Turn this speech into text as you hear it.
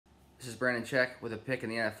This is Brandon Cech with a pick in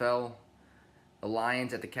the NFL. The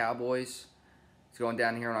Lions at the Cowboys. It's going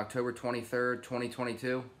down here on October 23rd,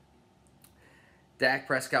 2022. Dak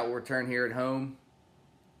Prescott will return here at home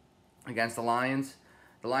against the Lions.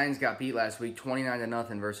 The Lions got beat last week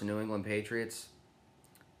 29-0 versus New England Patriots.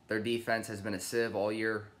 Their defense has been a sieve all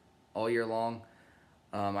year long.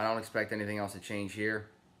 I don't expect anything else to change here.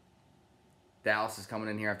 Dallas is coming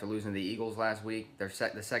in here after losing to the Eagles last week.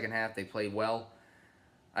 The second half, they played well.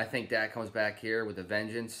 I think Dak comes back here with a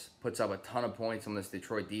vengeance, puts up a ton of points on this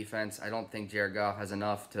Detroit defense. I don't think Jared Goff has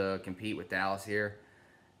enough to compete with Dallas here.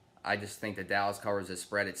 I just think that Dallas covers the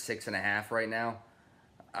spread at 6.5 right now.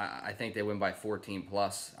 I think they win by 14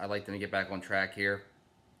 plus. I'd like them to get back on track here.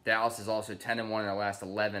 Dallas is also 10-1 in their last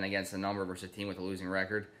 11 against the number versus a team with a losing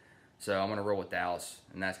record. So I'm going to roll with Dallas,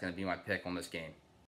 and that's going to be my pick on this game.